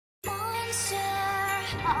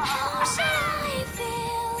How should I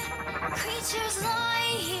feel? Creatures lie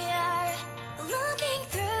here, looking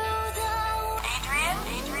through the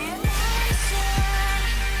Adrian.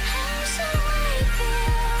 How should I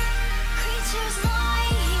feel? Creatures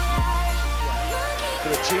lie here, looking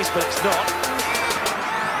for the Chiefs, but it's not,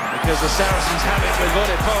 because the Saracens have it with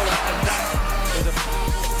Vunipola, and that is a...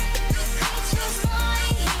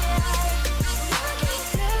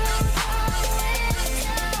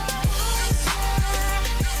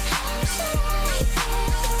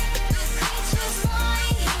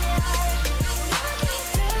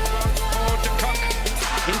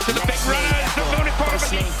 Into the big runners, the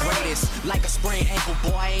First name greatest, like a sprained ankle,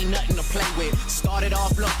 boy, ain't nothing to play with. Started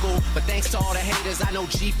off local, but thanks to all the haters, I know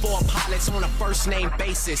G4 pilots on a first name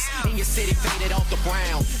basis. In your city, faded off the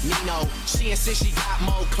ground. Nino, she insists she got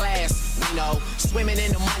more class. Nino, swimming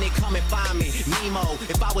in the money, come and find me. Nemo,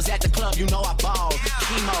 if I was at the club, you know I balled.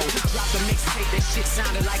 Chemo, dropped a mixtape, that shit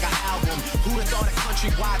sounded like an album. Who'da thought a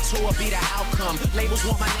countrywide tour be the outcome? Labels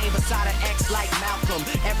want my name beside an X like Malcolm.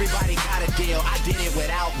 Everybody got a deal, I did it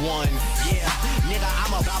without one. Yeah, nigga,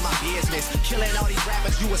 I'm about my business. Killing all these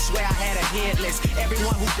rappers, you would swear I had a hit list.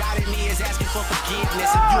 Everyone who doubted me is asking for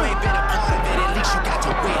forgiveness. If you ain't been a part of it, at least you got to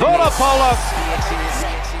witness. Vunipola!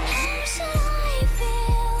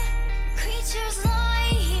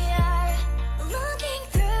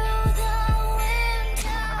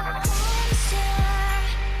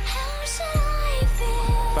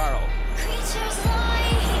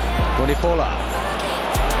 Vunipola.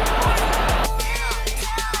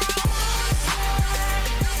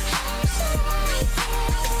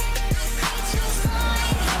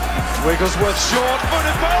 Wigglesworth short,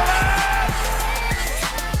 Vunipola!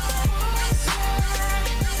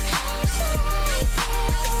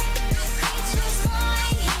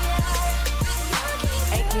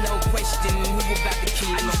 Ain't no question who about the key.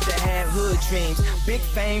 Used to have hood dreams, big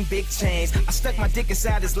fame, big chains. I stuck my dick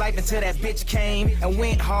inside his life until that bitch came and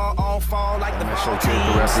went hard on fall like the ball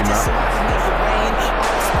teams.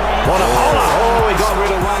 Vunipola! Oh, he got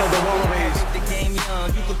rid of one of the Wallabies.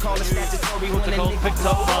 Portugal picked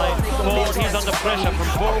up by Ford. He's under pressure from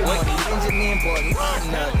Borwick.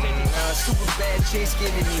 Super bad chase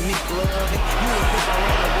giving me meat love.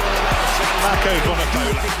 Mako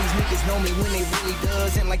Vunipola. These niggas know me when they really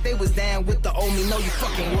does, and like they was down with the old me. No, you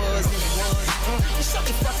fucking was. You such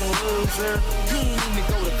a fucking loser. You ain't even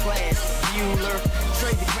go to class. Bueller.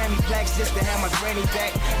 Trade the Grammy plaques just to have my granny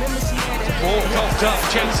back. Remember she had that. Ball coughed up.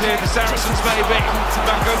 Chance here. The Saracens maybe.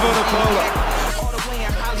 Mako Vunipola.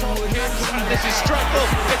 And this is Stratford.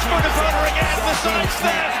 It's Vunipola again. The side's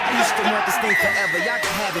there. I used to want this thing forever. Y'all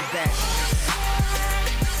can have it back.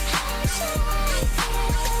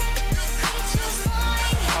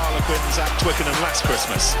 Harlequins at Twickenham last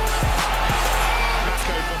Christmas.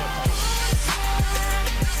 Mako Vunipola.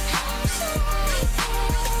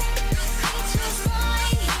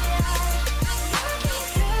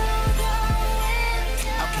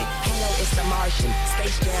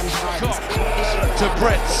 Space Jam to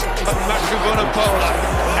Brits of Mako Vunipola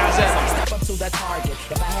as ever. Step up to the target.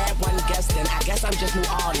 If I had one guess, then I guess I'm just New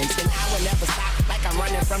Orleans. Then I would never stop like I'm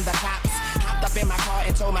running from the cops. Hopped up in my car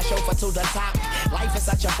and told my chauffeur to the top. Life is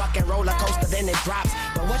such a fucking roller coaster, then it drops.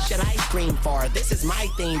 But what should I scream for? This is my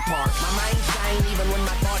theme park. My mind shine even when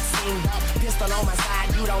my thoughts seem dark. Pistol on my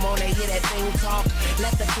side, you don't wanna hear that thing talk.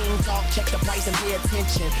 Let the king talk, check the price and pay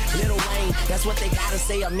attention. Lil Wayne, that's what they gotta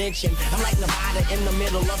say or mention. I'm like Nevada in the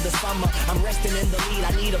middle of the summer. I'm resting in the lead,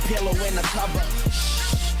 I need a pillow in the cover.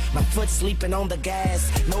 Shh, my foot sleeping on the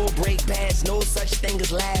gas. No brake pads, no such thing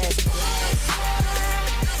as last.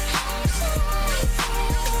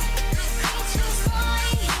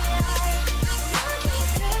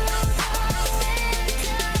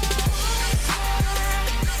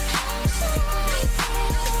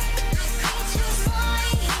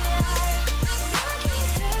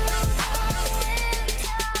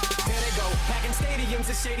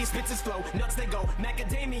 Shady spits his flow, nuts they go,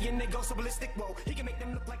 macadamia and they go so ballistic, whoa, he can make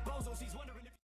them look like bozos, he's wondering